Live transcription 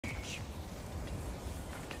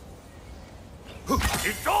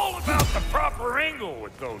It's all about the proper angle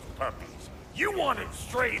with those puppies. You want it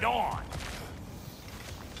straight on.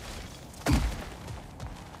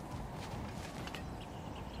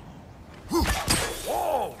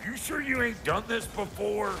 Whoa, you sure you ain't done this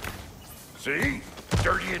before? See?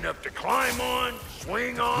 Sturdy enough to climb on,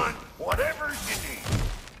 swing on, whatever you need.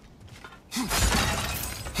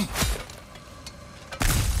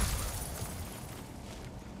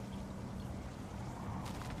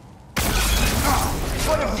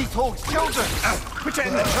 One of these hogs' children! Put it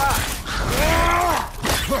in the trash!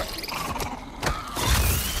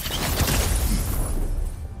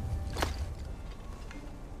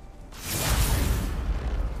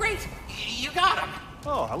 Great! You got him!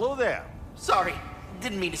 Oh, hello there. Sorry,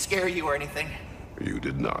 didn't mean to scare you or anything. You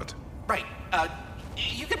did not. Right,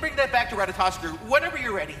 you can bring that back to Ratatoskru whenever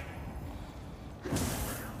you're ready.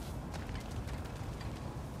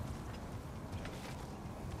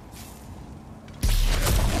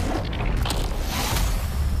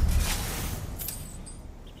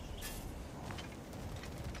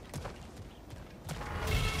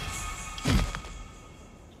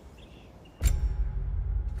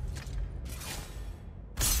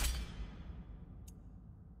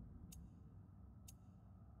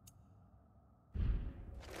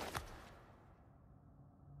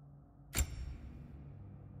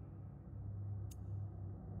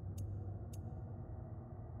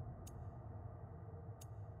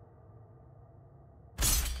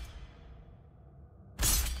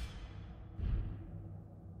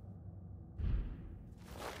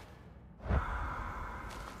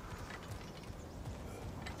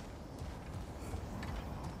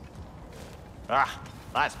 Ah,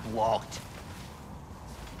 that's blocked.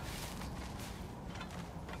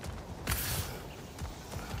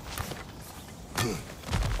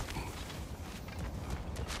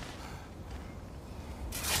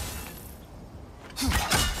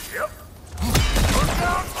 Yep. Look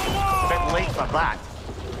out below! Bit late for that.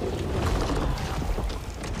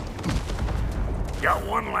 Got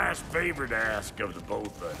one last favor to ask of the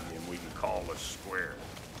both of you, and we can call us square.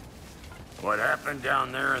 What happened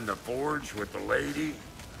down there in the forge with the lady?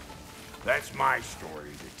 That's my story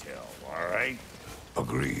to tell, all right?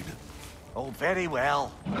 Agreed. Oh, very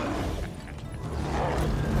well.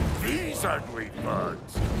 These ugly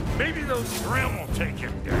bugs. Maybe those Grim will take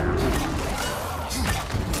him down.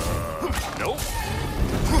 Nope.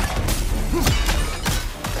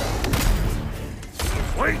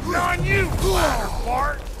 Waiting on you,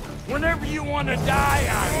 Blatterfart. Whenever you want to die,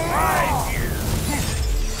 I'm right here.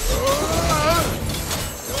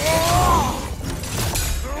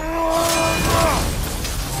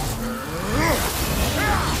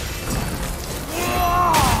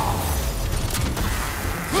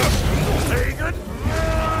 Hagen?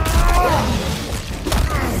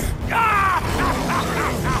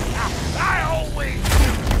 I always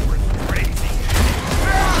knew you were crazy.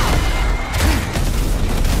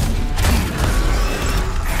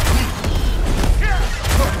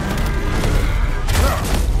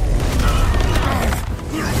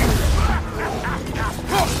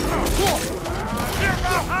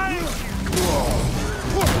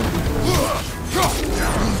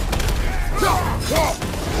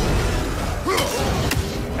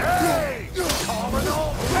 Hey! Calling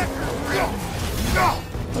all peckers!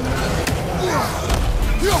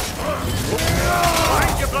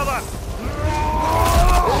 Find you, brother!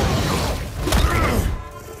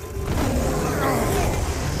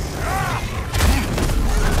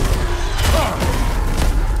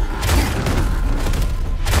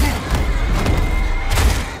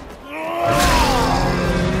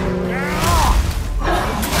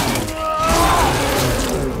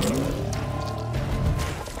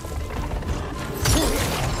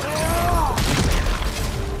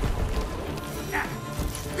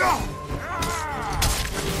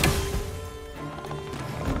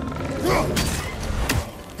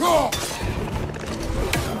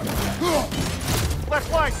 Left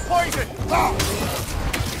flank, poison!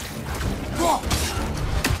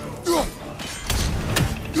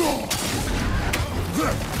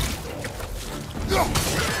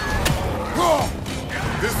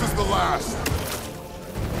 This is the last.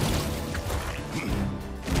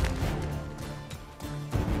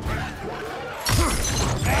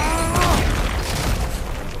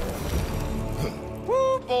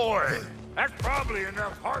 Woo, boy! That's probably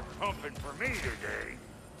enough heart pumping for me today.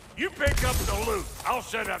 You pick up the loot. I'll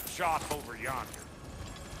set up shop over yonder.